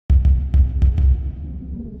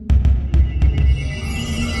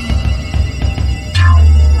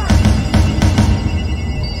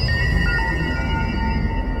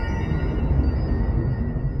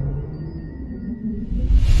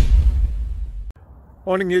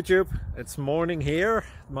Morning YouTube, it's morning here.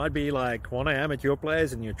 It might be like 1 a.m. at your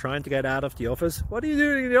place and you're trying to get out of the office. What are you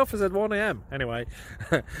doing in the office at 1 a.m? Anyway,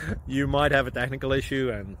 you might have a technical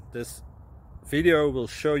issue and this video will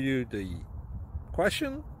show you the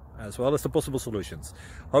question as well as the possible solutions.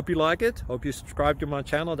 Hope you like it, hope you subscribe to my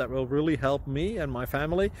channel. That will really help me and my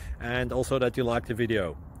family, and also that you like the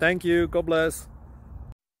video. Thank you, God bless.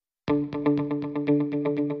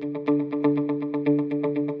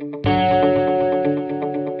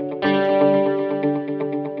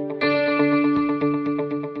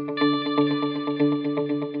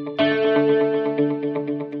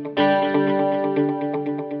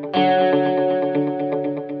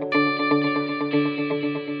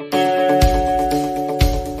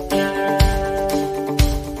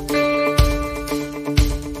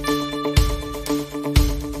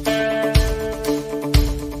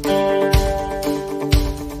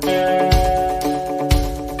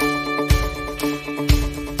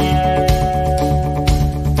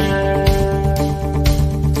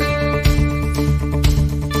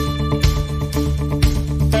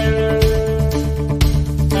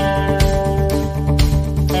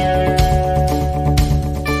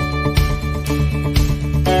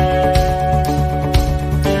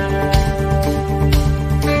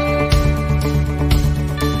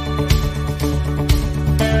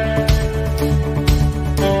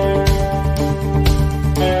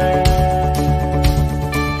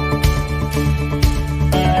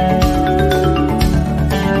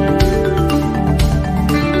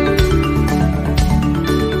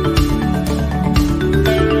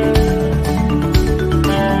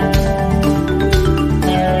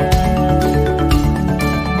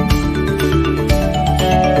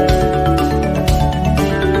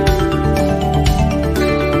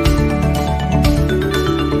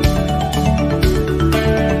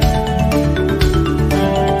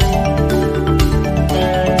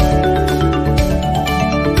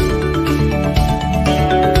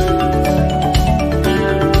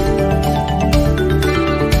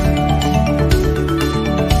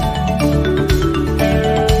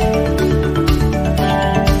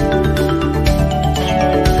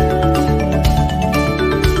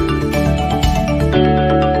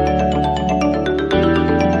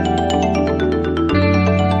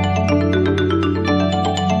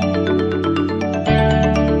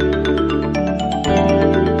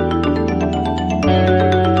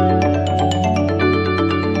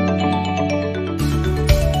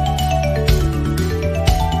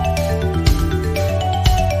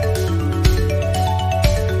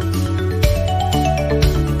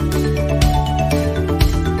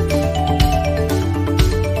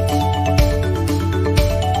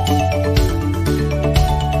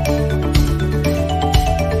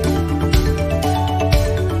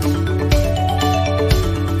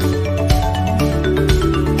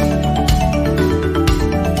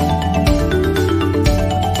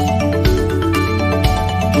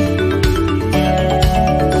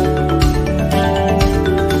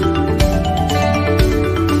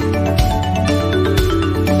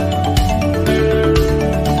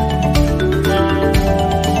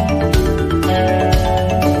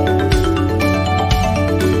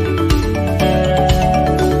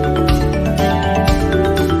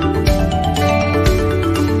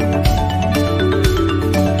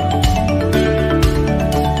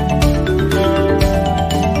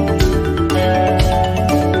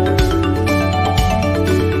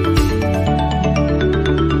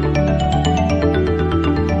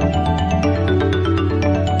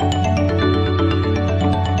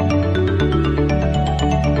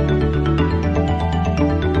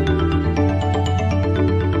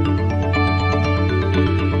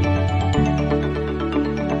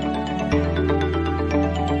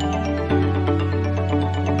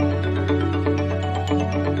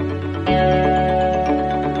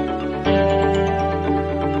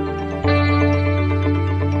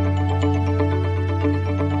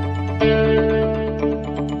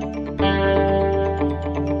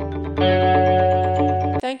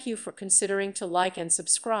 Thank you for considering to like and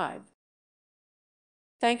subscribe.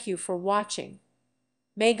 Thank you for watching.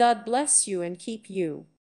 May God bless you and keep you.